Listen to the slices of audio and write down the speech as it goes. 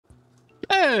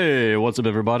Hey, what's up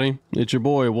everybody? It's your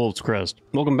boy Wolvescrest.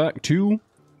 Welcome back to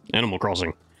Animal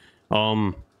Crossing. Had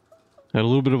a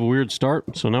little bit of a weird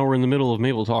start, so now we're in the middle of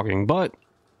Mabel talking, but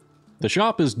the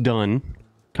shop is done.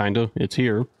 Kinda. It's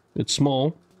here. It's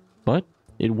small, but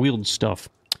it wields stuff.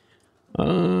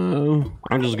 I'm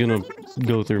just gonna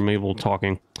go through Mabel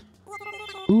talking.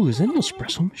 Ooh, is that an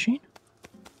espresso machine?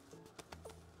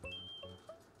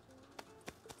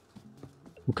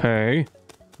 Okay.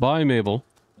 Bye, Mabel.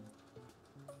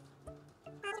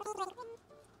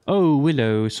 Oh,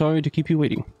 Willow, sorry to keep you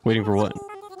waiting. Waiting for what?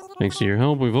 Thanks to your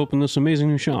help, we've opened this amazing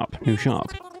new shop.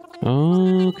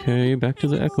 Okay, back to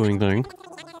the echoing thing.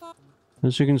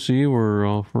 As you can see, we're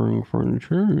offering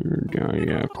furniture.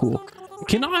 Yeah, cool.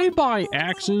 Can I buy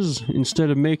axes instead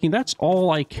of making... That's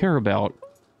all I care about.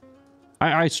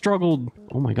 I struggled...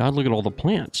 Oh my god, look at all the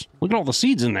plants. Look at all the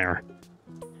seeds in there.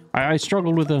 I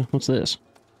struggled with a... What's this?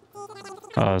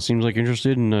 Seems like you're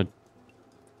interested in a...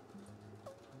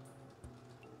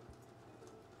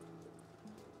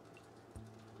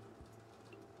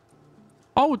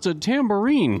 Oh, it's a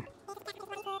tambourine.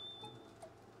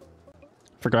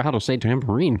 Forgot how to say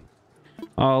tambourine.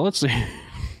 Let's see.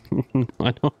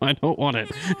 I don't want it.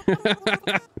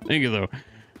 Thank you though.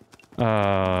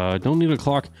 Don't need a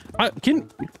clock.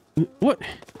 What?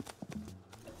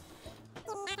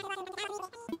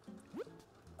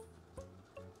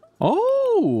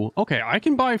 Oh, okay. I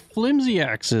can buy flimsy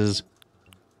axes.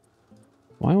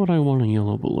 Why would I want a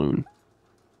yellow balloon?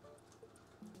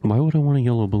 Why would I want a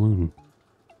yellow balloon?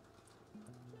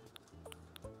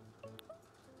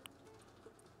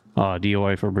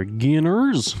 DIY for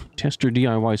beginners. Test your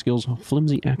DIY skills.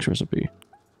 Flimsy axe recipe.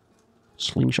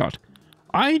 Slingshot.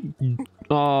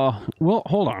 Well,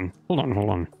 hold on.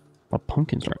 A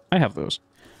pumpkin stripe. I have those.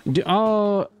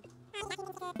 Yeah.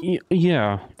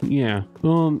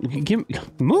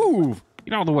 Move!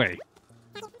 Get out of the way.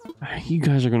 You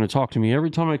guys are gonna talk to me every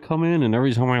time I come in and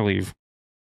every time I leave.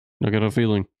 I got a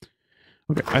feeling.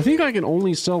 Okay, I think I can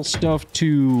only sell stuff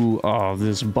to,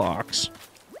 this box.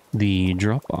 The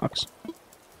drop box.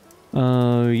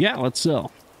 Yeah, let's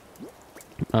sell.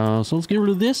 So let's get rid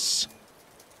of this.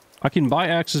 I can buy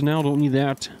axes now, don't need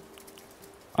that.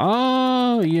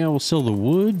 Yeah, we'll sell the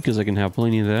wood, because I can have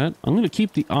plenty of that. I'm going to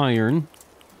keep the iron.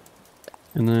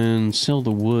 And then sell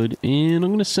the wood, and I'm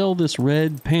going to sell this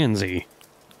red pansy.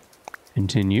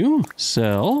 Continue.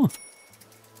 Sell.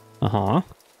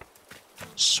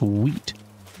 Sweet.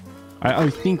 I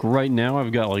think right now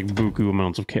I've got, like, buku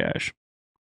amounts of cash.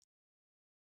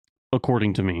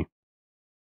 According to me.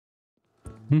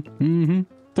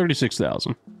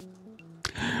 36,000.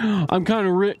 I'm kind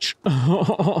of rich.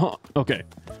 Okay.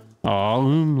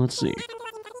 Let's see.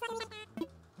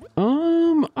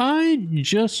 I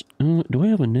just... do I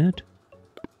have a net?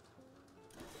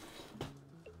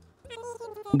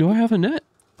 Do I have a net?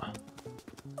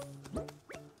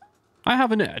 I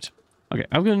have a net. Okay,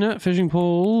 I've got a net, fishing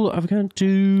pole. I've got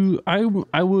to... I would,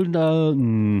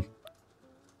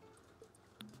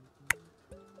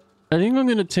 I think I'm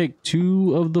gonna take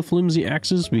 2 of the flimsy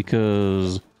axes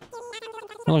because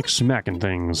I like smacking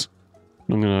things.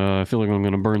 I feel like I'm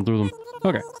gonna burn through them.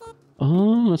 Okay.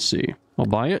 Let's see. I'll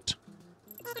buy it.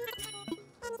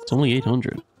 It's only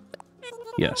 800.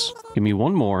 Yes. Give me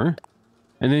 1 more.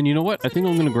 And then you know what? I think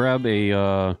I'm gonna grab a,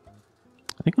 I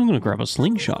think I'm gonna grab a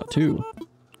slingshot too.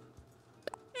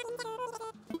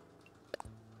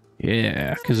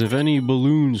 Yeah, because if any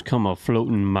balloons come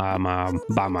a-floating by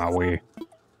my way,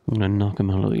 I'm gonna knock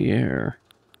him out of the air.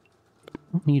 I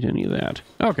don't need any of that.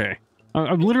 Okay.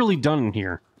 I'm literally done in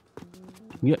here.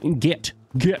 Get.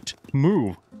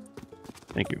 Move.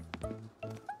 Thank you.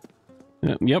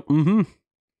 Yep,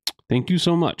 Thank you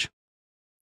so much.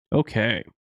 Okay.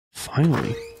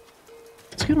 Finally.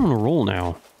 Let's get on a roll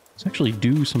now. Let's actually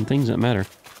do some things that matter.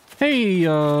 Hey,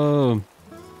 I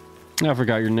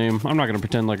forgot your name. I'm not gonna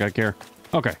pretend like I care.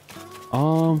 Okay.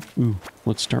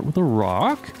 Let's start with a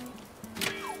rock.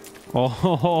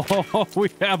 Oh, we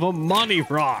have a money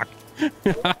rock.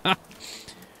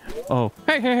 Oh,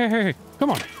 hey. Come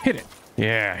on, hit it.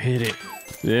 Yeah, hit it.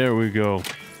 There we go.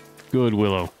 Good,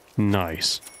 Willow.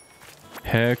 Nice.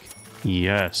 Heck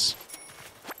yes.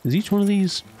 Is each one of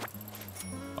these...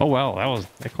 Oh, wow,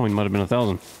 that coin might have been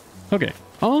 1,000. Okay.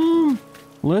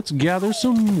 Let's gather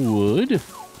some wood.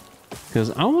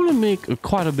 Because I want to make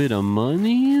quite a bit of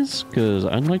monies. Because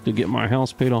I'd like to get my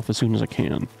house paid off as soon as I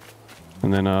can.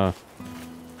 And then, I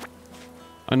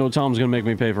know Tom's gonna make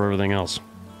me pay for everything else.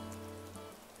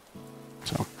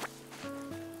 So,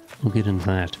 we'll get into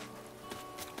that.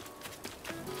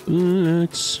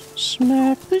 Let's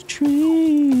smack the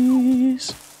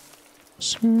trees.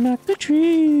 Smack the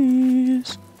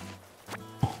trees.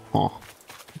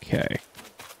 Okay.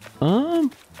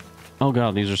 Oh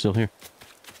god, these are still here.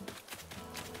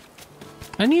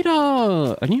 I need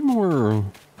more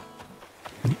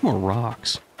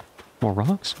rocks. More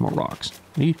rocks? More rocks.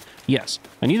 Yes,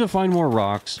 I need to find more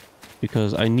rocks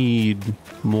because I need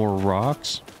more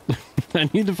rocks. I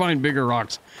need to find bigger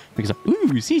rocks because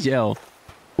ooh, seashell.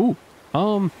 Ooh,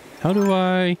 how do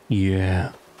I?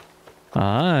 Yeah.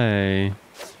 Hi.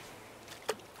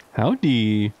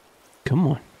 Howdy. Come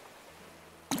on.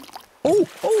 Oh,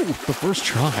 the first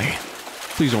try.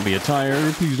 Please don't be a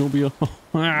tire. Please don't be a...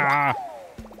 ah.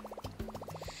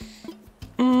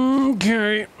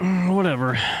 Okay,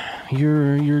 whatever.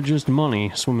 You're just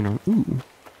money swimming around. Ooh.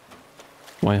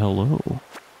 Why, hello.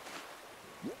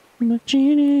 I'm a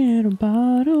genie in a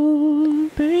bottle,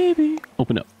 baby.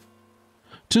 Open up.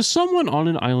 To someone on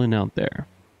an island out there,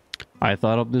 I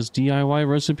thought up this DIY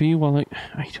recipe while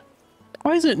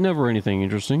why is it never anything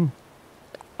interesting?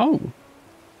 Oh.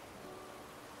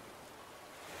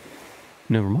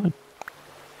 Never mind.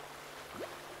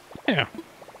 Yeah.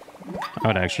 I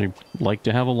would actually like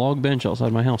to have a log bench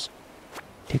outside my house.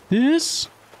 Take this.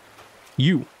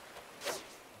 You.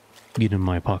 Get in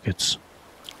my pockets.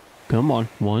 Come on.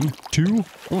 1, 2.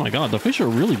 Oh my god, the fish are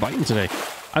really biting today.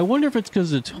 I wonder if it's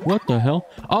because it's... What the hell?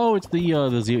 Oh, it's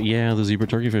the zebra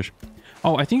turkey fish.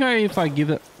 Oh, I think if I give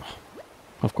that...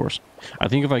 Of course. I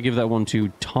think if I give that one to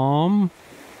Tom...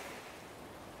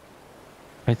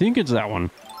 I think it's that one.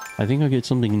 I think I'll get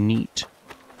something neat.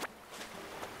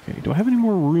 Okay, do I have any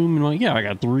more room in my... Yeah, I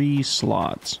got 3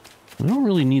 slots. I don't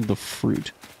really need the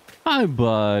fruit. Hi,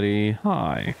 buddy.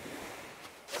 Hi.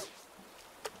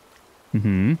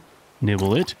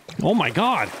 Nibble it. Oh my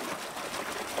god!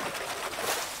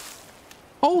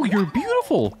 Oh, you're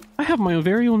beautiful! I have my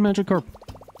very own Magikarp.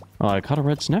 I caught a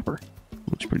red snapper.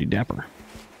 Looks pretty dapper.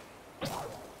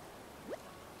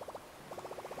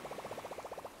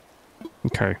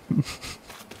 Okay.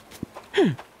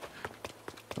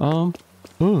 Oh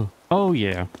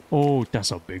yeah. Oh, that's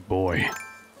a big boy.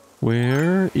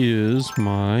 Where is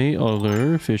my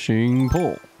other fishing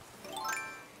pole?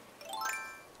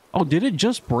 Oh, did it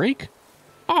just break?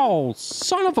 Oh,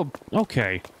 son of a...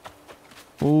 Okay.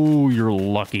 Oh, you're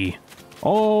lucky.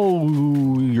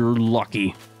 Oh, you're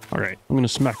lucky. All right, I'm gonna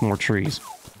smack more trees.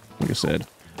 Like I said,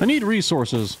 I need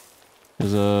resources.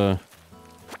 Tom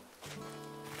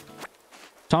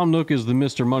Nook is the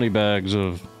Mr. Moneybags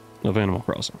of Animal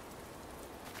Crossing.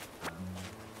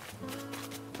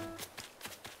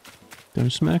 Gonna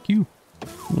smack you.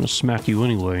 I'm gonna smack you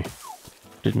anyway.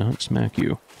 Did not smack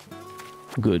you.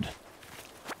 Good.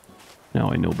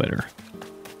 Now I know better.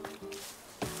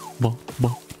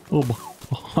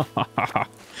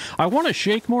 I want to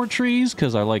shake more trees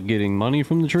because I like getting money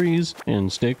from the trees and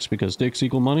sticks because sticks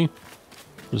equal money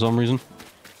for some reason.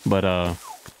 But I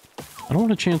don't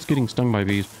want a chance getting stung by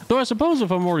bees. Though I suppose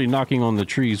if I'm already knocking on the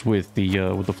trees with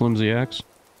the flimsy axe,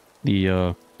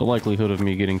 the likelihood of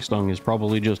me getting stung is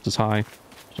probably just as high.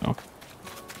 So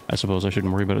I suppose I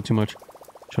shouldn't worry about it too much.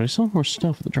 Should I sell more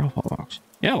stuff at the drop-off box?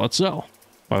 Yeah, let's sell.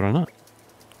 Why would I not?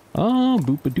 Oh,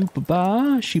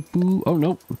 boop-a-doop-a-ba, sheep-boo. Oh,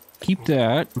 nope. Keep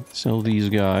that. Sell these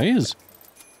guys.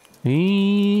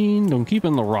 And don't keep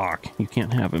in the rock. You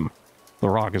can't have him. The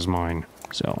rock is mine.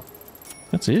 So,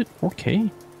 that's it.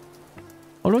 Okay.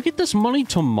 Oh, do I get this money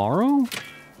tomorrow?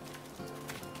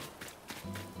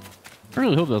 I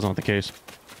really hope that's not the case.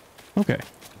 Okay.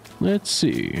 Let's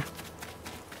see.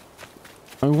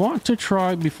 I want to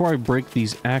try, before I break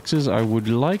these axes, I would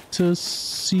like to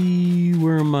see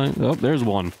where my... Oh, there's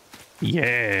one.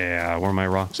 Yeah, where my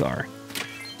rocks are.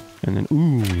 And then,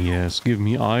 ooh, yes, give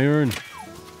me iron.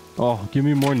 Oh, give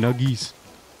me more nuggies.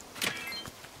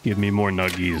 Give me more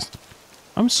nuggies.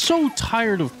 I'm so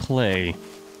tired of clay.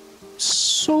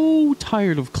 So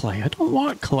tired of clay. I don't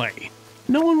want clay.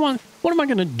 No one wants... What am I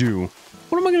going to do?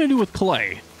 What am I going to do with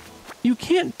clay? You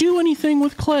can't do anything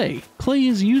with clay. Clay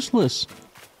is useless.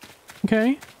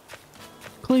 Okay?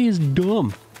 Clay is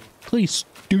dumb. Clay is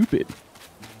stupid.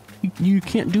 You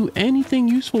can't do anything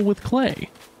useful with clay.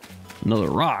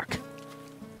 Another rock.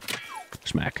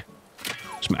 Smack.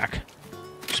 Smack.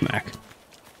 Smack.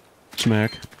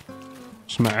 Smack.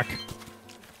 Smack.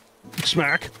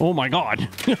 Smack. Oh my god.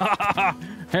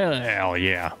 Hell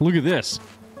yeah. Look at this.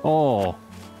 Oh.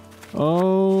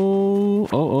 Oh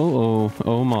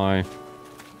my.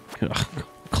 Ugh,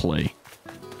 clay.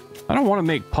 I don't want to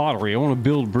make pottery. I want to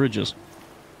build bridges.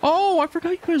 Oh, I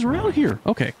forgot you guys were out here.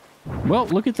 Okay. Well,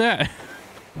 look at that.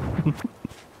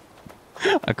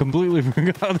 I completely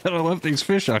forgot that I left these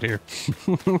fish out here.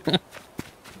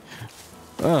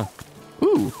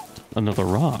 Ooh, another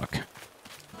rock.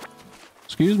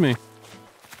 Excuse me.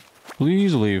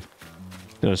 Please leave.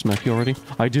 Did I smack you already?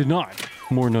 I did not.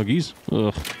 More nuggies.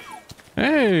 Ugh.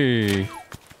 Hey.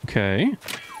 Okay.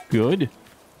 Good.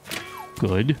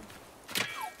 Good.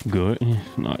 Good.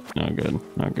 Not good.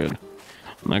 Not good.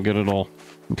 Not good at all.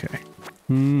 Okay.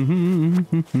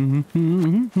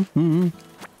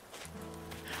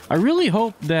 I really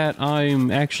hope that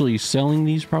I'm actually selling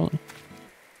these probably.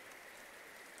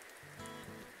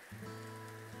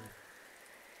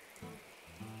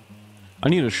 I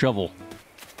need a shovel.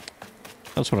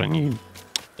 That's what I need.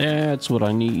 That's what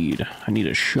I need. I need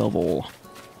a shovel.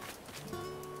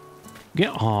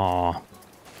 Aw.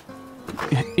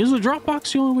 Is the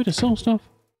Dropbox the only way to sell stuff?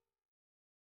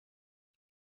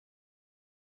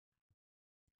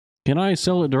 Can I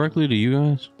sell it directly to you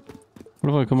guys?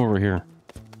 What if I come over here?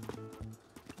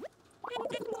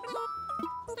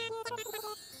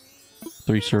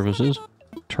 Three services.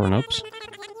 Turnips.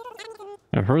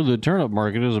 I've heard the turnip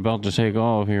market is about to take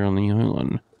off here on the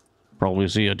island. Probably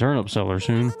see a turnip seller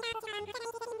soon.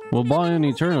 We'll buy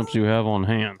any turnips you have on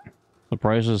hand. The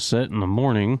price is set in the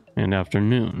morning and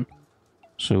afternoon.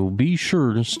 So be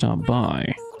sure to stop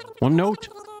by. One note,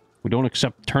 we don't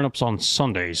accept turnips on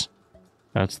Sundays.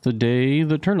 That's the day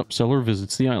the turnip seller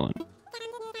visits the island.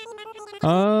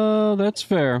 That's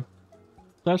fair.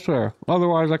 That's fair.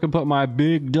 Otherwise, I could put my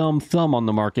big dumb thumb on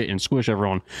the market and squish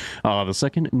everyone. The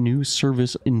second new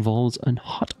service involves a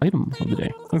hot item of the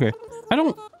day. Okay. I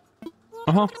don't...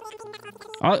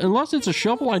 unless it's a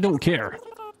shovel, I don't care.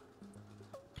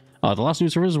 The last new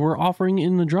service we're offering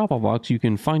in the drop-off box, you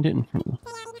can find it in front of you.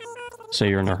 Say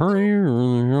you're in a hurry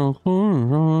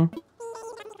or...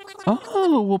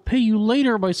 Oh, we'll pay you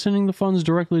later by sending the funds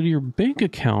directly to your bank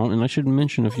account. And I should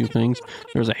mention a few things.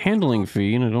 There's a handling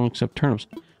fee, and I don't accept turnips.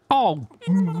 Oh,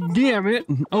 damn it.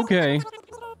 Okay.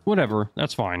 Whatever.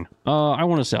 That's fine. I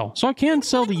want to sell. So I can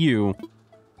sell to you,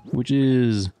 which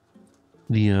is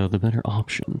the better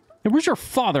option. Hey, where's your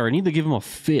father? I need to give him a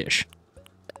fish.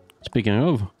 Speaking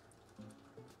of,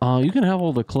 you can have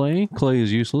all the clay. Clay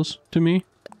is useless to me.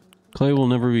 Clay will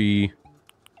never be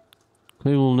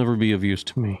of use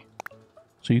to me.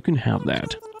 So you can have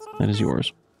that. That is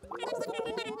yours.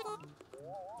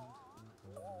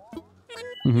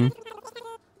 It's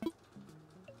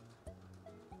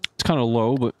kind of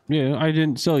low, but yeah, I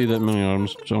didn't sell you that many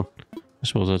items, so I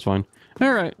suppose that's fine.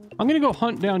 Alright, I'm gonna go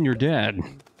hunt down your dad.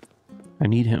 I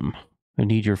need him. I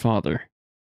need your father.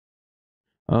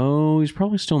 Oh, he's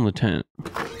probably still in the tent.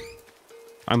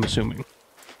 I'm assuming.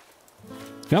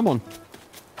 Come on.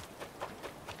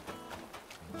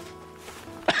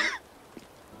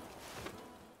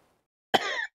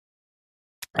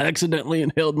 I accidentally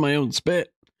inhaled my own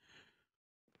spit.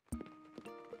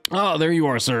 Ah, there you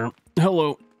are, sir.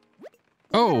 Hello.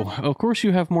 Oh, of course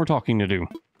you have more talking to do.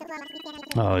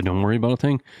 Don't worry about a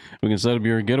thing. We can set up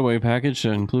your getaway package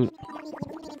to include...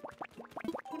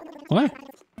 What?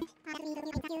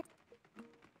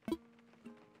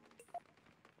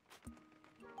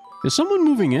 Is someone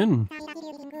moving in?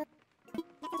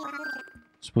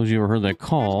 Suppose you ever heard that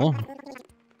call.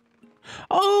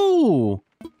 Oh!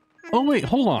 Oh, wait,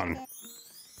 hold on.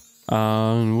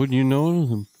 Wouldn't you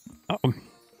know?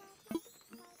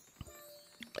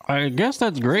 I guess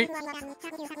that's great.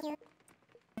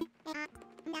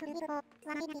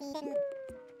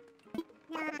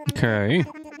 Okay.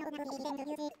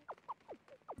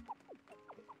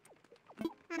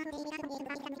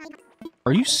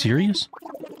 Are you serious?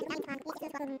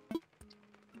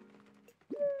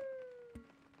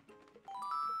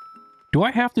 Do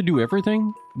I have to do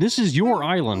everything? This is your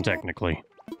island, technically.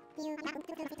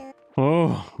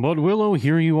 Oh, but Willow,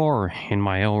 here you are, in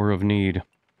my hour of need.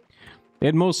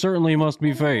 It most certainly must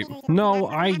be fate. No,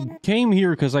 I came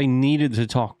here because I needed to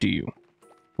talk to you.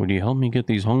 Would you help me get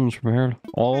these homes prepared?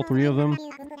 All three of them?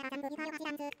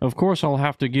 Of course I'll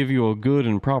have to give you a good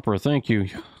and proper thank you.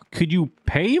 Could you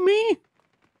pay me?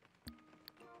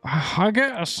 I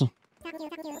guess.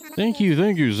 Thank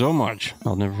you so much.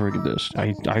 I'll never forget this.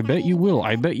 I bet you will.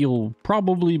 I bet you'll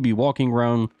probably be walking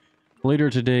around later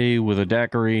today with a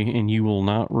daiquiri and you will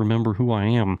not remember who I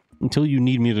am until you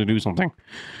need me to do something.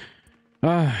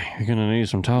 You're gonna need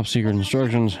some top secret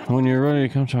instructions when you're ready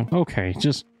to come talk. Okay,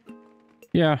 just...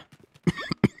 Yeah.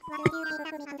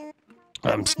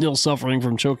 I'm still suffering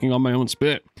from choking on my own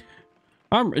spit.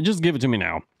 Just give it to me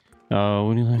now.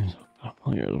 What do you think?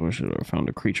 Oh, yeah, I wish I would have found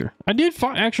a creature. I did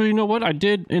find... Actually, you know what? I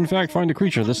did, in fact, find a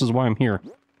creature. This is why I'm here.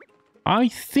 I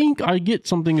think I get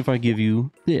something if I give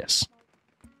you this.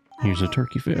 Here's a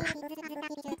turkey fish.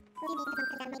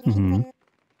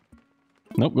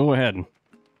 Nope, go ahead.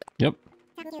 Yep.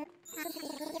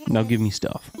 Now give me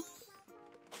stuff.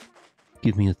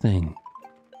 Give me a thing.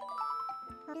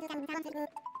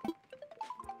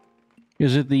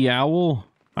 Is it the owl?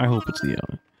 I hope it's the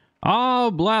owl.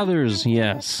 Ah, Blathers,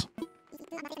 yes.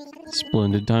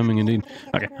 Splendid timing indeed.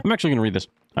 Okay, I'm actually going to read this.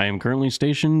 I am currently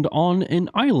stationed on an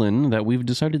island that we've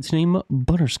decided to name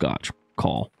Butterscotch.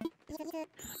 Call.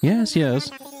 Yes,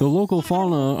 yes. The local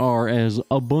fauna are as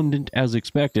abundant as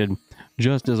expected,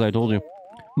 just as I told you.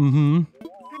 Mm-hmm.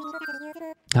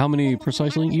 How many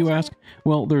precisely, you ask?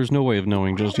 Well, there's no way of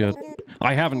knowing just yet.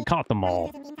 I haven't caught them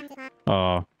all.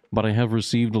 But I have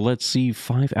received, let's see,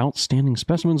 5 outstanding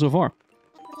specimens so far.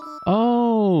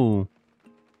 Oh.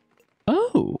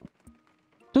 Oh.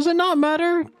 Does it not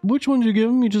matter which ones you give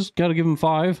them? You just gotta give them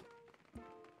 5.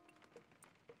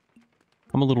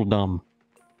 I'm a little dumb.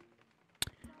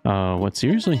 What,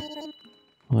 seriously?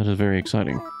 Well, that is very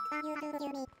exciting.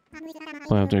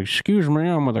 I'll have to excuse me,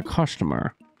 I'm with a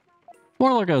customer.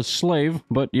 More like a slave,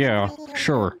 but yeah,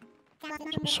 sure.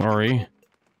 So sorry.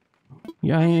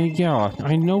 Yeah,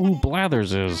 I know who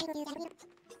Blathers is.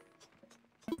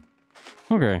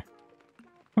 Okay.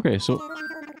 Okay, so...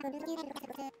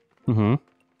 Mm-hmm.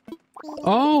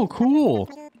 Oh, cool!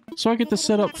 So I get to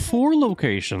set up 4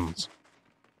 locations.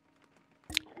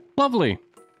 Lovely.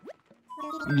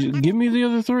 Give me the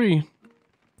other 3.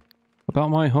 About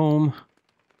my home.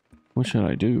 What should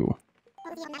I do?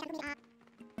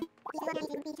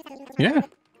 Yeah.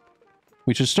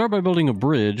 We should start by building a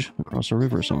bridge across a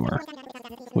river somewhere.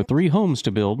 With 3 homes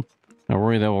to build. I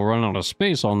worry that we'll run out of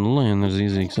space on the land that is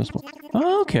easily accessible.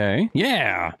 Okay.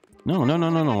 Yeah. No.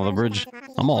 The bridge.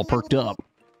 I'm all perked up.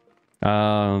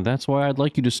 That's why I'd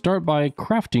like you to start by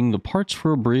crafting the parts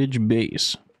for a bridge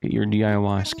base. Get your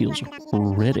DIY skills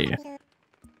ready.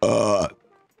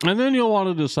 And then you'll want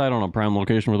to decide on a prime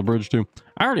location for the bridge too.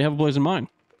 I already have a place in mind.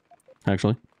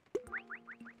 Actually.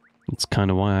 That's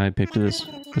kind of why I picked this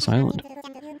island.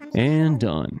 And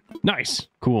done. Nice.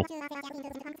 Cool.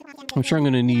 I'm sure I'm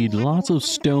going to need lots of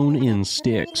stone and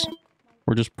sticks.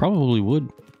 Or just probably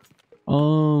wood.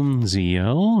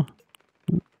 ZL?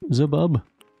 Zabub.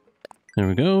 There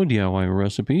we go. DIY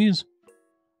recipes.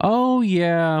 Oh,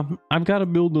 yeah. I've got to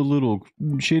build the little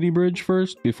shitty bridge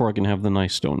first before I can have the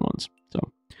nice stone ones. So,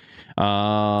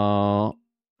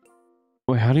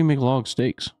 wait, how do you make log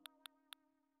stakes?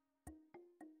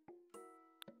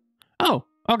 Oh,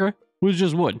 okay. It was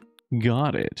just wood.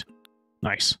 Got it.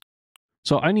 Nice.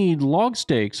 So I need log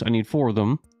stakes. I need 4 of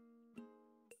them.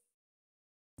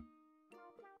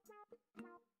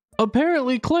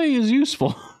 Apparently clay is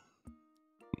useful.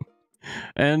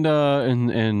 and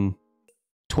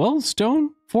 12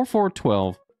 stone? 4, 4,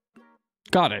 12.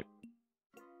 Got it.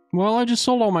 Well, I just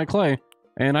sold all my clay,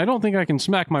 and I don't think I can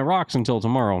smack my rocks until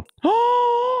tomorrow.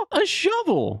 Oh, a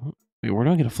shovel! Wait, where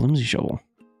do I get a flimsy shovel?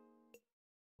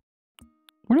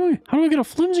 How do I get a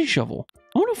flimsy shovel?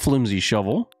 I want a flimsy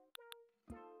shovel.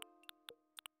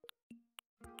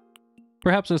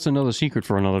 Perhaps that's another secret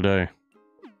for another day.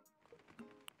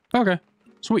 Okay,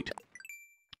 sweet.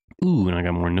 Ooh, and I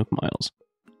got more Nook miles.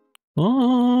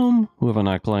 Who have I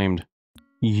not claimed?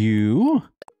 You.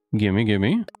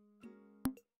 Gimme.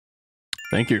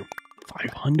 Thank you.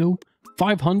 500?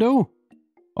 500?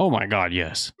 Oh my god,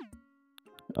 yes.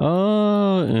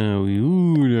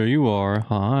 Ooh, there you are.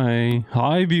 Hi.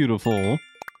 Hi, beautiful.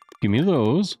 Give me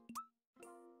those.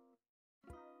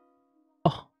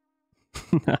 Oh.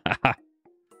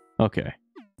 Okay.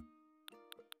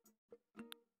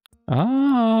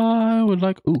 I would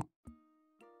like... Ooh.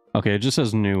 Okay, it just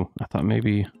says new. I thought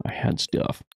maybe I had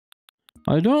stuff.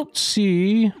 I don't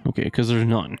see... Okay, because there's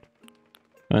none.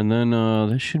 And then,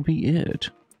 that should be it.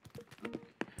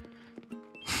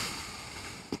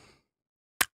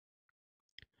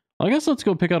 I guess let's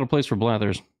go pick out a place for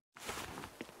Blathers.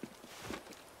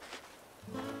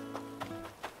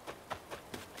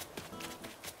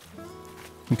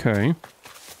 Okay.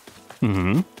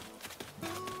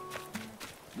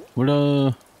 What,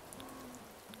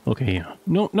 okay, yeah.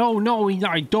 No,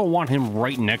 I don't want him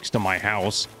right next to my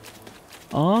house.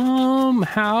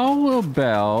 How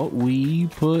about we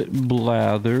put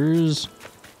Blathers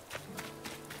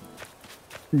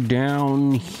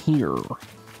down here?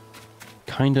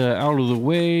 Kinda out of the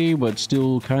way, but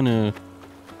still kinda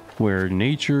where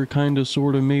nature kinda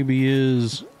sorta maybe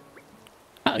is.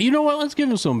 You know what? Let's give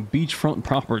him some beachfront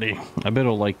property. I bet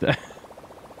he'll like that.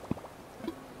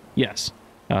 Yes.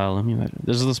 Let me imagine.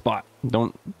 This is the spot.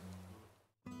 Don't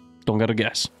gotta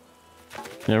guess.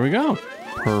 There we go.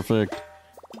 Perfect.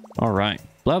 Alright.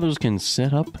 Blathers can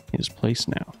set up his place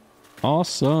now.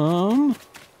 Awesome.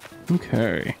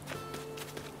 Okay.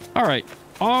 Alright.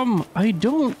 I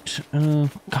don't...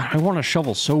 God, I want a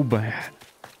shovel so bad.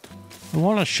 I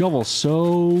want a shovel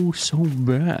so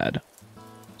bad.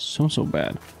 So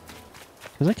bad.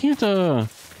 Because I can't,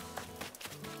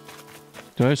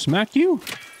 Did I smack you?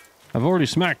 I've already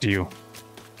smacked you.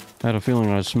 I had a feeling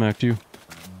I smacked you.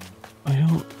 I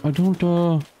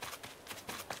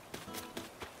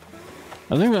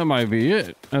think that might be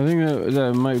it. I think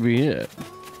that might be it.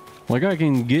 Like, I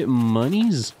can get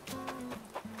monies,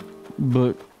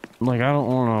 but, like, I don't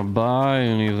want to buy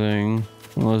anything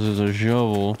unless it's a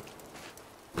shovel.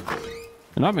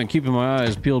 And I've been keeping my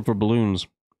eyes peeled for balloons.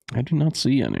 I do not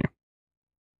see any.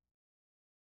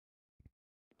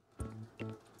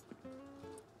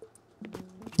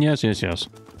 Yes, yes, yes.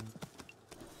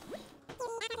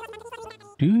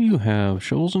 Do you have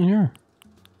shovels in here?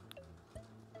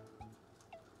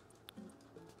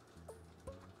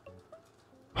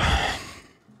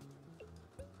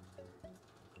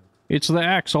 It's the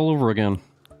axe all over again.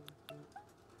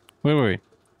 Wait.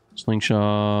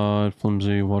 Slingshot,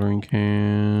 flimsy, watering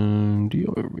can,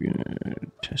 DIY,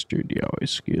 tester, DIY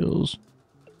skills.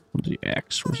 Flimsy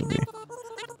axe, where's it?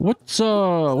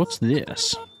 What's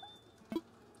this?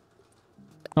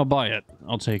 I'll buy it.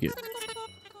 I'll take it.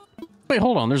 Wait,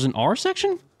 hold on. There's an R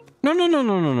section?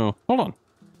 No. Hold on.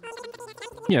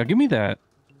 Yeah, give me that.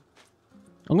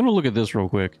 I'm gonna look at this real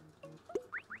quick.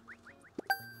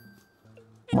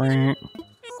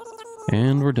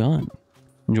 And we're done.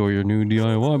 Enjoy your new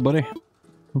DIY, buddy.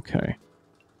 Okay.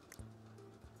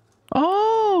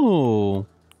 Oh!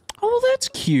 Oh, that's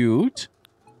cute.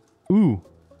 Ooh.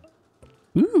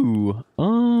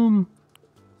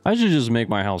 I should just make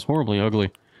my house horribly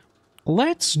ugly.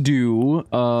 Let's do,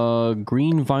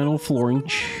 green vinyl flooring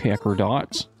checker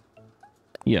dots.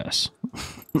 Yes.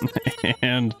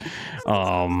 And,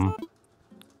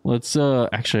 let's,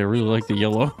 actually, I really like the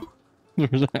yellow.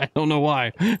 I don't know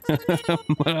why,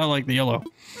 but I like the yellow.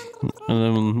 And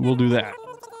then we'll do that.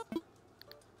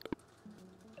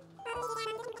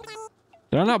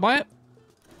 Did I not buy it?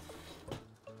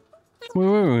 Wait,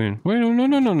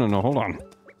 no, hold on.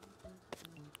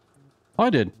 I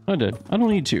did. I don't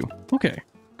need to. Okay.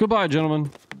 Goodbye,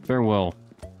 gentlemen. Farewell.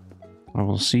 I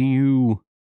will see you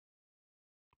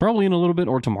probably in a little bit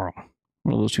or tomorrow.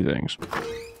 One of those two things.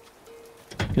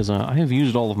 Because I have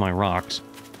used all of my rocks.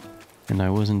 And I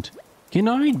wasn't... Can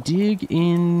I dig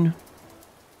in...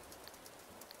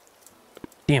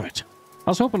 Damn it.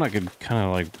 I was hoping I could kind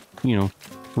of like, you know,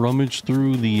 rummage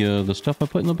through the stuff I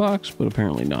put in the box, but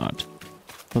apparently not.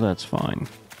 But that's fine.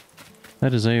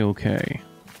 That is a-okay.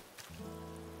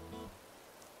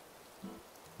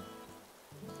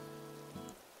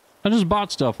 I just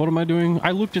bought stuff. What am I doing?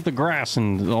 I looked at the grass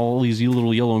and all these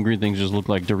little yellow and green things just look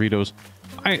like Doritos.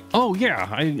 Oh yeah,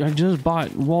 I just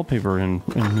bought wallpaper and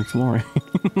new flooring.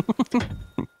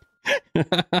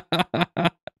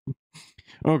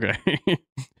 Okay.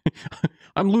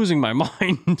 I'm losing my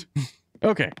mind.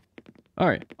 Okay. All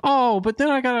right. Oh, but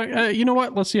then I gotta, you know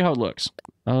what? Let's see how it looks.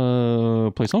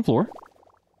 Place on floor.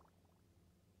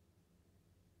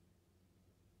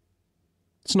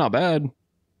 It's not bad.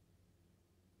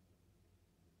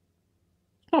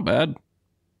 Not bad.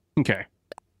 Okay.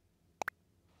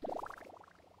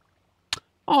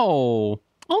 Oh,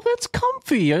 that's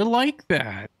comfy. I like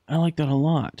that. I like that a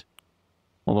lot.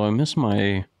 Although I miss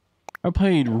my... I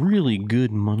paid really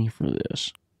good money for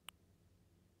this.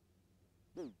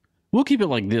 We'll keep it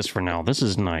like this for now. This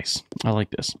is nice. I like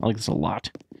this. I like this a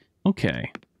lot.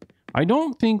 Okay. I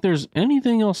don't think there's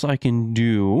anything else I can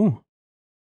do.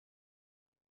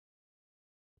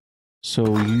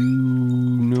 So you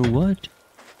know what?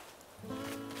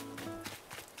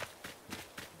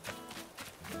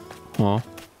 Huh?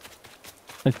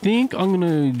 I think I'm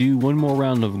gonna do one more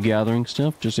round of gathering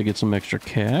stuff just to get some extra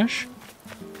cash.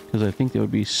 Because I think that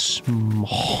would be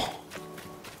small.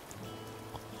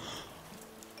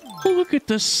 Oh, look at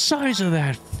the size of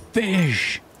that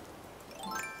fish!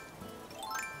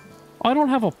 I don't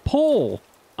have a pole!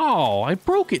 Oh, I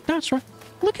broke it, that's right.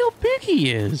 Look how big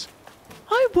he is!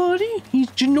 Hi, buddy! He's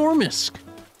ginormous!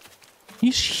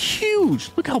 He's huge!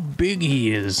 Look how big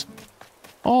he is!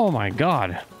 Oh my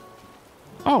god.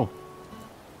 Oh.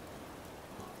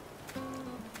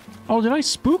 Oh, did I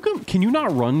spook him? Can you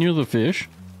not run near the fish?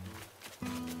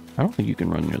 I don't think you can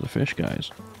run near the fish,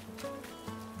 guys.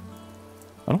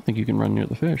 I don't think you can run near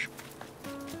the fish.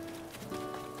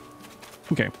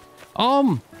 Okay.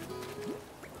 I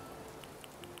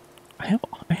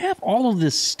have all of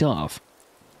this stuff.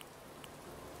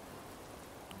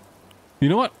 You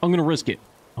know what? I'm gonna risk it.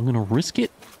 I'm gonna risk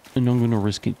it, and I'm gonna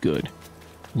risk it good.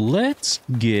 Let's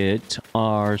get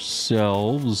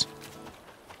ourselves...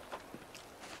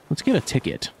 Let's get a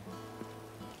ticket.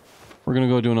 We're gonna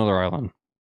go to another island.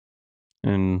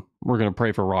 And we're gonna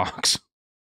pray for rocks.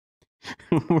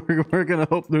 we're gonna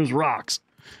hope there's rocks.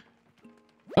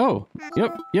 Oh,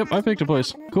 yep, I picked a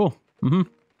place. Cool. Mm-hmm.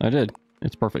 I did.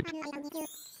 It's perfect.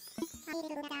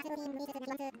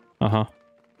 Uh-huh.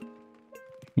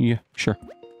 Yeah, sure.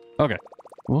 Okay.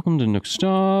 Welcome to Nook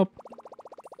Stop.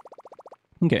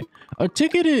 Okay. A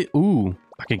ticket is... Ooh,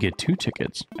 I could get 2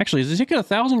 tickets. Actually, is the ticket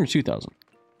 1,000 or 2,000?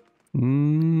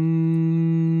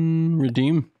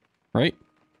 Redeem, right?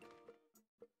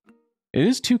 It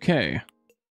is 2K.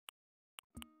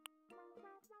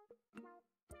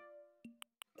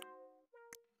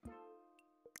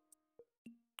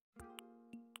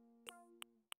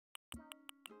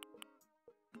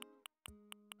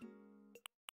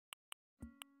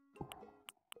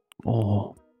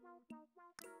 Oh.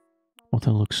 Oh,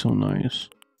 that looks so nice.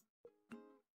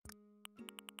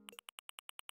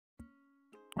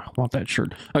 I want that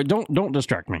shirt. Don't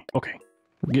distract me. Okay.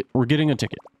 We're getting a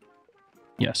ticket.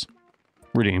 Yes.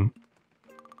 Redeem.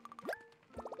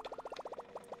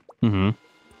 Mm-hmm.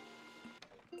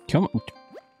 Come on.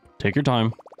 Take your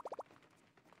time.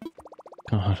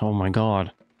 God, oh my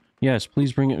God. Yes,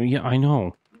 please bring it. Yeah, I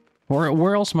know.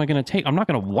 Where else am I going to take? I'm not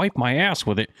going to wipe my ass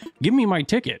with it. Give me my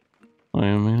ticket.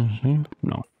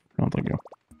 No, don't think so.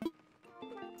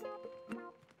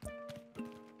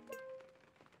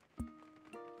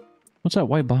 What's that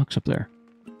white box up there?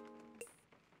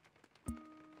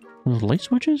 Those light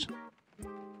switches? Are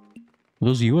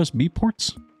those USB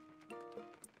ports?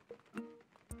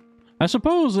 I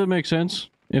suppose it makes sense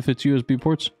if it's USB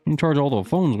ports. You can charge all the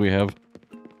phones we have.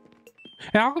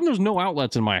 Hey, how come there's no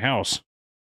outlets in my house?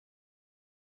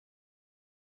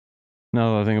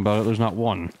 Now that I think about it, there's not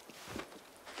one.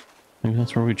 Maybe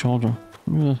that's where we charge them.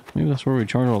 Maybe that's where we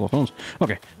charge all the phones.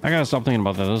 Okay, I gotta stop thinking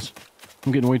about that.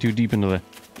 I'm getting way too deep into the...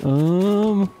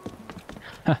 Oh,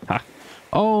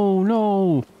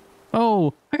 no!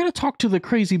 Oh, I gotta talk to the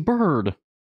crazy bird!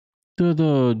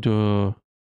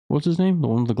 What's his name? The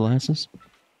one with the glasses?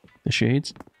 The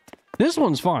shades? This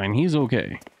one's fine, he's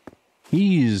okay.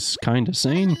 He's kinda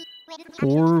sane.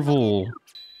 Orville.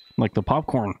 Like the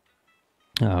popcorn.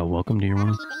 Welcome to your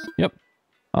room. Yep.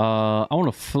 I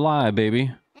wanna fly, baby.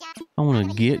 I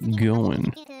wanna get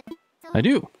going. I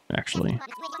do, actually.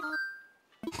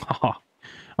 Haha.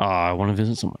 I want to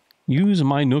visit someone. Use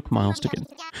my Nook Miles ticket.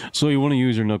 So you want to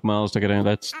use your Nook Miles ticket, and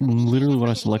that's literally what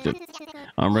I selected.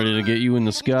 I'm ready to get you in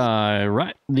the sky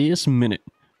right this minute.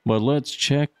 But let's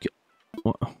check...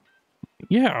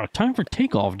 Yeah, time for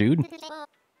takeoff, dude.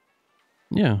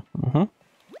 Yeah, uh-huh.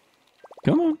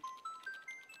 Come on.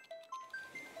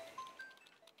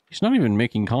 He's not even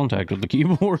making contact with the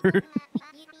keyboard.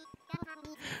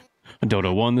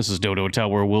 Dodo 1, this is Dodo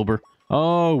Tower Wilbur.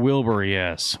 Oh, Wilbur,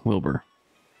 yes. Wilbur.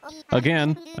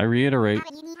 Again, I reiterate.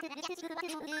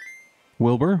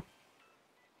 Wilbur.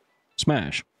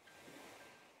 Smash.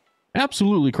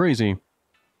 Absolutely crazy.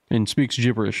 And speaks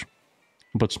gibberish.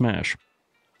 But smash.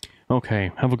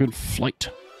 Okay, have a good flight.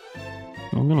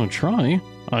 I'm gonna try.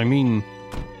 I mean,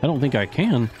 I don't think I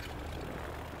can.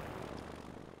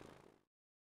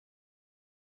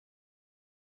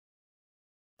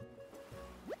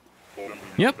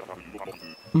 Yep.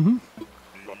 Mm-hmm.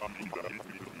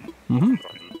 Mm-hmm.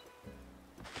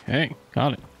 Okay,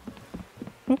 got it.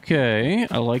 Okay,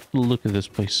 I like the look of this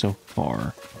place so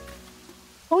far.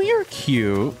 Oh, you're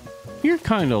cute. You're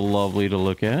kind of lovely to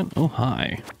look at. Oh,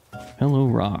 hi. Hello,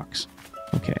 rocks.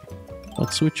 Okay,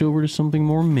 let's switch over to something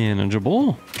more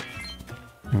manageable.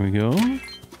 There we go.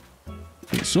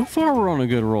 Okay, so far, we're on a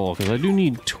good roll, because I do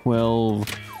need 12...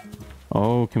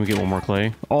 Oh, can we get one more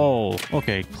clay? Oh,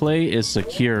 okay. Clay is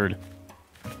secured.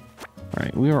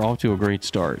 Alright, we are off to a great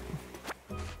start.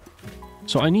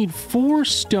 So I need 4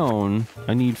 stone.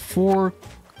 I need 4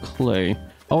 clay.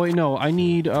 Oh, wait, no. I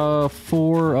need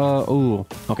 4... oh,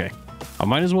 okay. I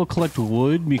might as well collect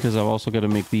wood because I've also got to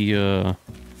make the...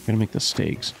 gotta make the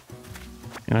stakes.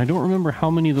 And I don't remember how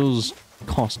many of those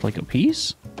cost, like, a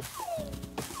piece?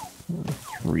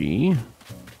 3.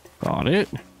 Got it.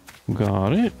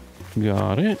 Got it.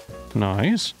 Got it.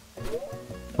 Nice.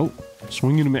 Oh,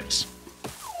 swing and a miss.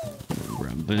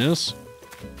 Grab this.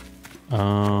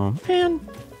 Man.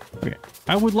 Okay.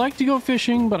 I would like to go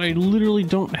fishing, but I literally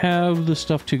don't have the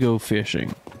stuff to go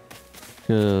fishing.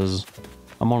 Because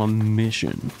I'm on a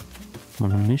mission. I'm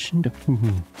on a mission to...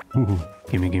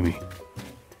 Gimme, gimme.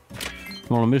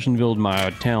 I'm on a mission to build my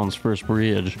town's first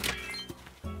bridge.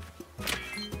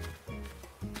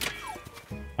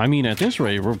 I mean, at this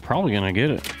rate, we're probably gonna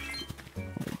get it.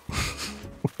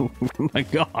 Oh my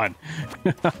god.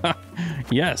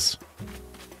 Yes.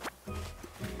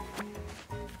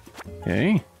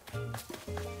 Okay.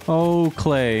 Oh,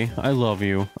 Clay, I love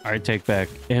you. I take back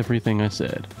everything I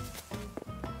said.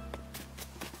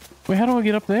 Wait, how do I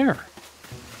get up there?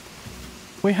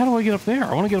 Wait, how do I get up there?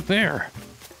 I want to get up there.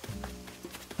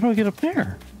 How do I get up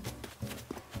there?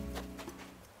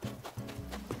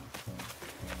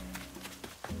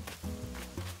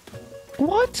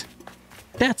 What?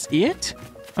 That's it?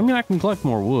 I mean, I can collect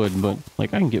more wood, but,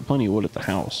 like, I can get plenty of wood at the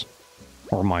house.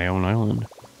 Or my own island.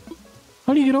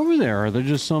 How do you get over there? Are there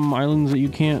just some islands that you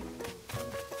can't...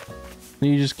 that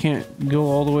you just can't go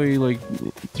all the way, like,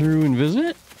 through and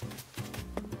visit?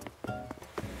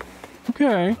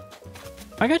 Okay.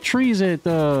 I got trees at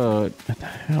the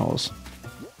house.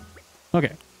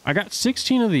 Okay. I got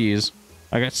 16 of these.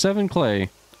 I got 7 clay.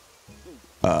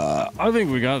 I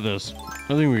think we got this.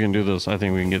 I think we can do this. I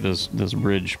think we can get this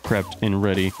bridge prepped and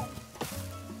ready.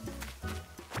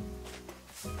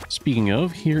 Speaking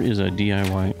of, here is a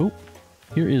DIY. Oh,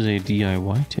 here is a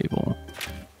DIY table.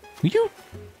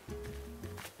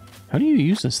 How do you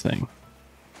use this thing?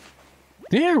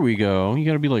 There we go. You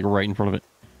gotta be like right in front of it.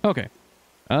 Okay.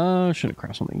 Should I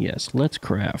craft something? Yes, let's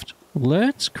craft.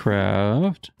 Let's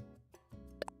craft.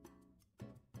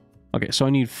 Okay, so I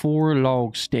need 4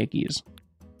 log stakes.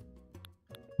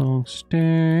 Log steaks,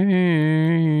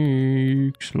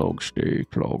 log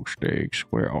steaks, log steaks.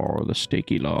 Where are the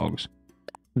stakey logs?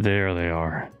 There they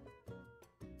are.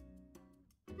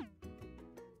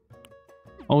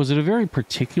 Oh, is it a very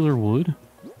particular wood?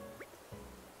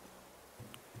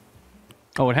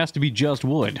 Oh, it has to be just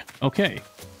wood. Okay.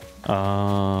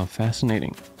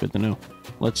 Fascinating. Good to know.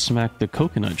 Let's smack the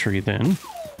coconut tree then.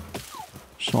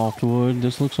 Softwood.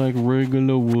 This looks like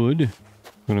regular wood.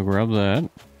 I'm gonna grab that.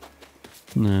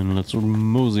 And then let's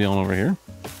mosey on over here.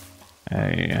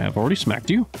 I have already smacked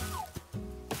you.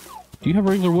 Do you have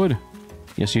regular wood?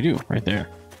 Yes, you do. Right there.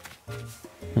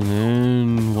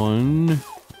 And then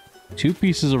 2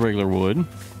 pieces of regular wood.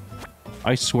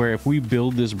 I swear, if we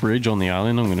build this bridge on the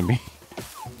island, I'm gonna be...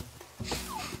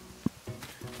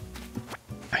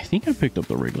 I think I picked up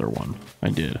the regular one. I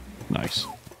did. Nice.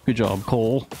 Good job,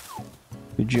 Cole.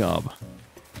 Good job.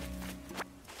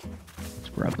 Let's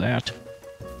grab that.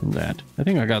 And that. I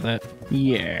think I got that.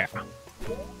 Yeah.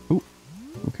 Ooh.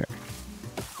 Okay.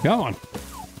 Come on.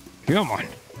 Come on.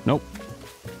 Nope.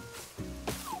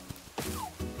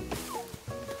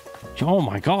 Oh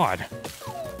my god.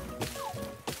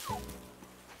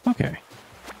 Okay.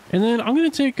 And then I'm going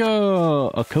to take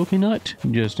a coconut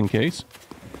just in case.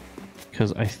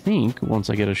 Because I think once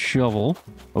I get a shovel...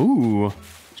 Ooh.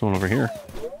 There's one over here.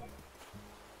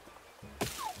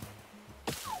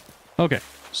 Okay.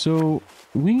 So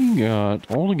we got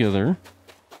all together.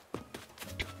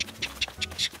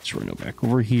 Let's run it back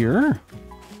over here.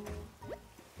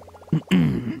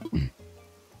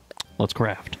 Let's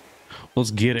craft.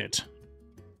 Let's get it.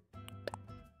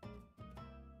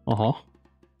 Uh-huh.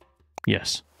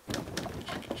 Yes.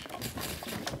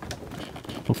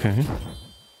 Okay.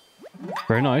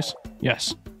 Very nice.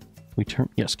 Yes. We turn...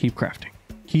 Yes, keep crafting.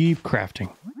 Keep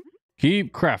crafting.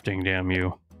 Keep crafting, damn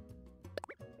you.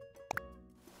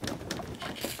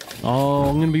 Oh,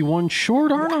 I'm gonna be 1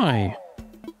 short, aren't I?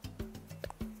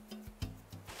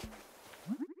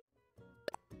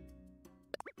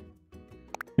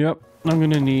 Yep. I'm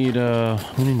gonna need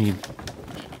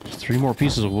 3 more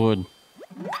pieces of wood.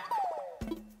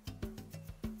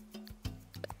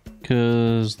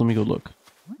 Cause let me go look.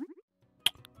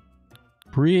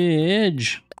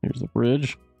 Bridge. Here's the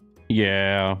bridge.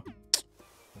 Yeah.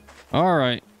 All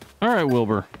right. All right,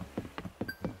 Wilbur.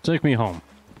 Take me home.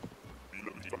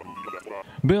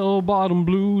 Bell bottom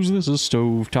blues. This is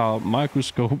stovetop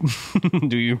microscope.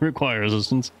 Do you require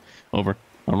assistance? Over.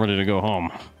 I'm ready to go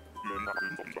home.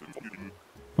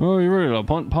 Oh, you ready to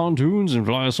punt pontoons and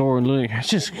fly a soaring lake?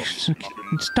 Just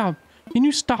stop. Can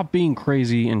you stop being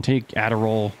crazy and take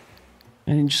Adderall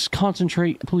and just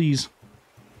concentrate, please?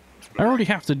 I already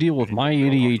have to deal with my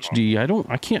ADHD.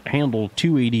 I can't handle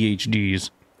 2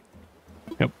 ADHDs.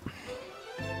 Yep.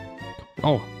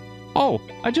 Oh,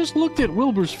 I just looked at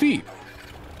Wilbur's feet.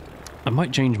 I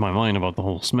might change my mind about the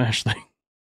whole smash thing.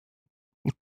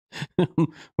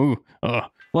 Ooh,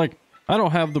 like, I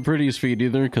don't have the prettiest feet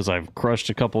either, because I've crushed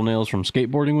a couple nails from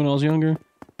skateboarding when I was younger,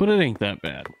 but it ain't that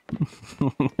bad.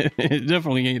 It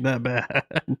definitely ain't that bad.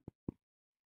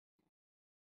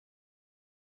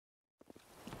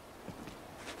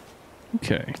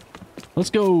 Okay, let's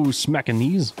go smacking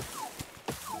these.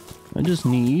 I just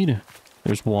need...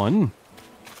 There's 1.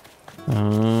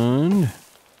 And...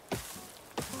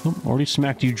 Oh, already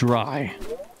smacked you dry.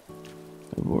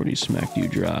 I've already smacked you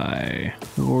dry.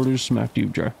 I've already smacked you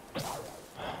dry.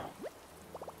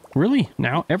 Really?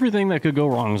 Now? Everything that could go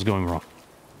wrong is going wrong.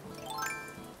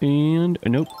 And a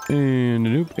nope, and a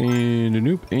nope, and a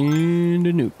nope, and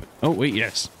a nope. Oh, wait,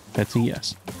 yes. That's a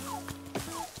yes.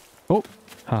 Oh.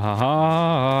 Ha ha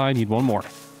ha. I need 1 more.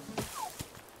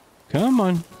 Come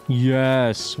on.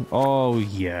 Yes. Oh,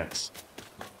 yes.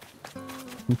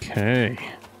 Okay.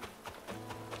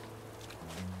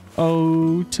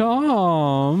 Oh,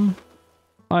 Tom.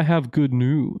 I have good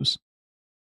news.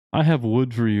 I have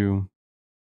wood for you.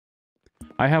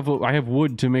 I have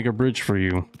wood to make a bridge for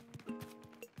you.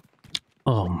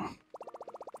 I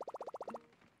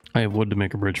have wood to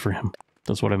make a bridge for him.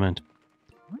 That's what I meant.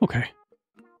 Okay.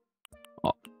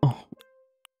 Oh.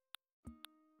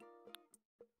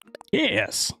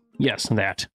 Yes. Yes,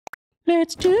 that.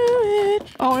 Let's do it.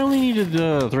 Oh, I only needed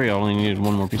 3. I only needed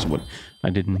 1 more piece of wood. I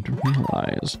didn't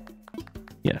realize.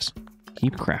 Yes.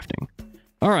 Keep crafting.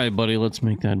 All right, buddy. Let's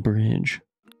make that bridge.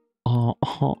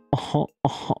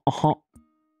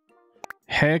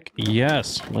 Heck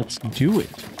yes. Let's do it.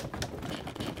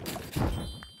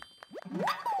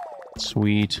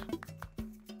 Sweet.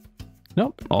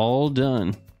 Nope. All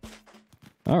done.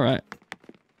 All right.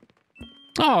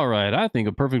 All right. I think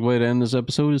a perfect way to end this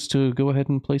episode is to go ahead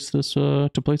and place this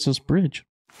bridge.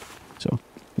 So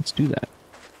let's do that.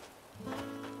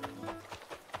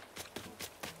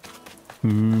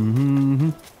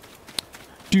 I'm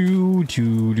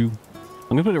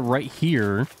gonna put it right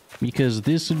here because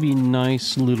this would be a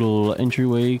nice little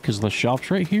entryway because the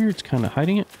shop's right here. It's kind of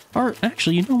hiding it. Or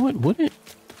actually, you know what? Would it?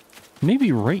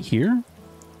 Maybe right here?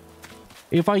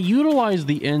 If I utilize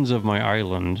the ends of my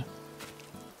island.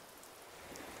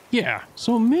 Yeah,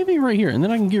 so maybe right here. And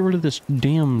then I can get rid of this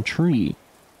damn tree.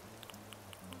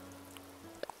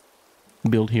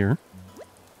 Build here.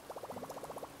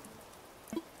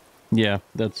 Yeah,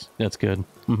 that's good.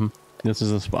 This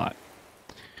is the spot.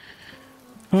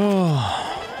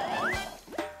 Oh,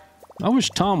 I wish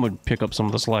Tom would pick up some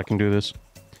of the slack and do this.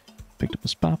 Picked up a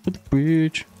spot for the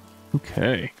bridge.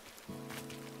 Okay.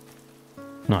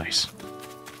 Nice.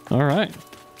 All right.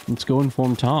 Let's go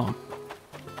inform Tom.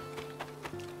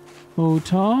 Oh,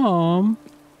 Tom.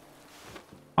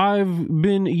 I've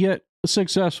been yet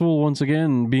successful once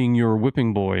again being your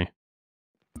whipping boy.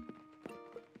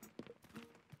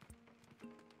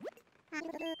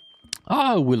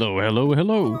 Ah, Willow, hello,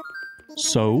 hello.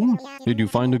 So, did you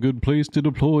find a good place to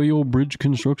deploy your bridge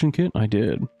construction kit? I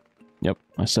did. Yep,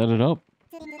 I set it up.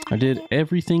 I did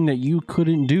everything that you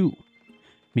couldn't do.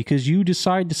 Because you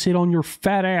decide to sit on your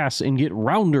fat ass and get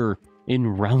rounder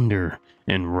and rounder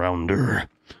and rounder.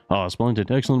 Oh,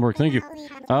 splendid. Excellent work. Thank you.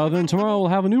 Then tomorrow we'll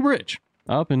have a new bridge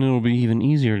up and it'll be even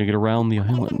easier to get around the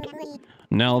island.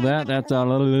 Now that's out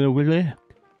of the way.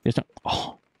 It's not...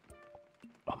 Oh,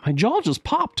 my jaw just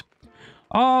popped.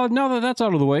 Now that that's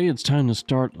out of the way, it's time to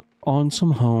start on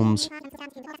some homes.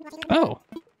 Oh.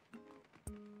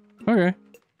 Okay.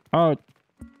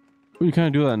 We kind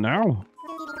of do that now?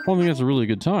 I don't think that's a really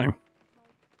good time.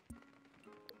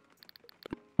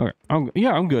 Okay.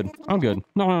 Yeah, I'm good. I'm good.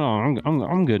 No,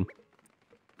 I'm good.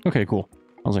 Okay, cool.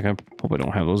 I was like, I hope I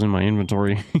don't have those in my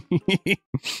inventory.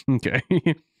 Okay.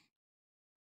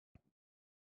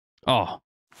 Oh,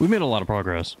 we made a lot of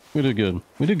progress. We did good.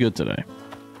 We did good today.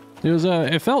 It was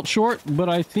it felt short, but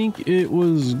I think it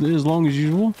was as long as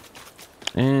usual.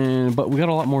 But we got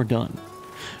a lot more done.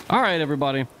 All right,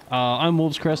 everybody. I'm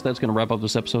Wolvescrest. That's going to wrap up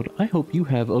this episode. I hope you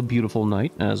have a beautiful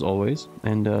night, as always.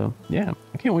 And yeah,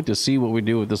 I can't wait to see what we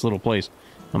do with this little place.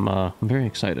 I'm very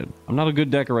excited. I'm not a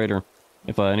good decorator.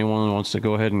 If anyone wants to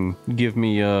go ahead and give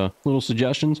me little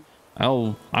suggestions,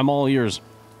 I'm all ears.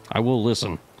 I will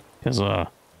listen. Because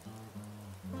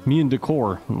me and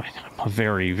decor, I'm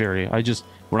very,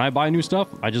 when I buy new stuff,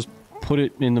 I just put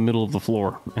it in the middle of the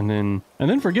floor and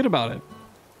then forget about it.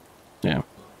 Yeah.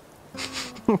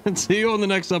 See you on the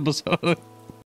next episode.